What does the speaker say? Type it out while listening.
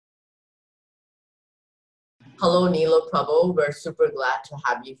Hello, Neeloprabho. We're super glad to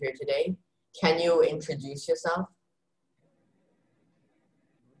have you here today. Can you introduce yourself?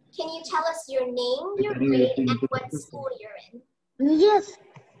 Can you tell us your name, your grade, and what school you're in? Yes.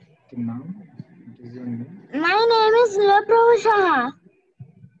 Now, what is your name? My name is Neeloprabho.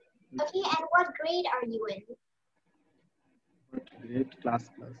 Okay, and what grade are you in? What grade? Class.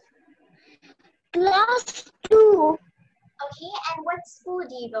 Class 2. Okay, and what school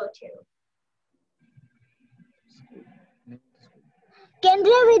do you go to?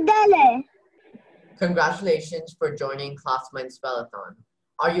 Kendriya Vidyalaya. Congratulations for joining Classminds Spellathon.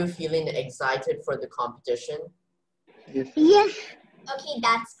 Are you feeling excited for the competition? Yes. Yes. Okay,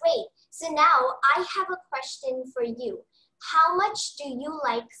 that's great. So now I have a question for you. How much do you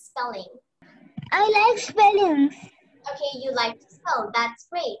like spelling? I like spellings. Okay, you like to spell. That's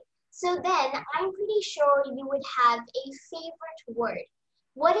great. So then I'm pretty sure you would have a favorite word.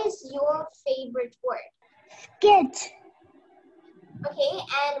 What is your favorite word? Sketch. Okay,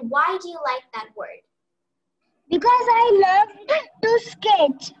 and why do you like that word? Because I love to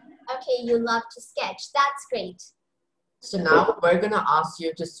sketch. Okay, you love to sketch. That's great. So now we're going to ask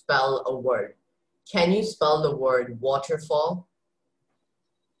you to spell a word. Can you spell the word waterfall?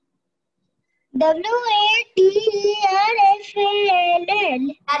 Waterfall.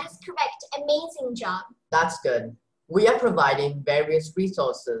 That is correct. Amazing job. That's good. We are providing various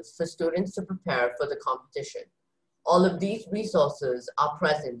resources for students to prepare for the competition. All of these resources are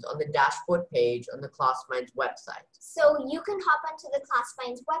present on the dashboard page on the Classminds website. So you can hop onto the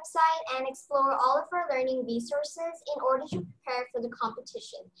Classminds website and explore all of our learning resources in order to prepare for the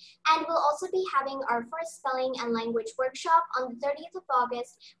competition. And we'll also be having our first spelling and language workshop on the 30th of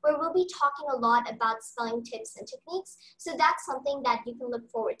August, where we'll be talking a lot about spelling tips and techniques. So that's something that you can look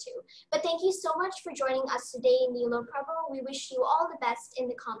forward to. But thank you so much for joining us today, Neeloprabho. We wish you all the best in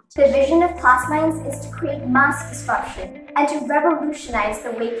the competition. The vision of Classminds is to create mass disruption and to revolutionize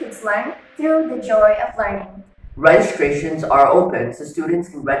the way kids learn through the joy of learning. Registrations are open so students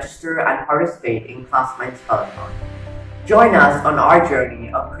can register and participate in Classminds Spellathon. Join us on our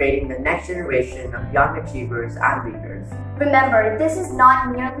journey of creating the next generation of young achievers and leaders. Remember, this is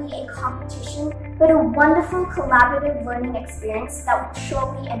not merely a competition, but a wonderful collaborative learning experience that will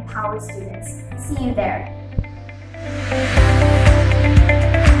surely empower students. See you there.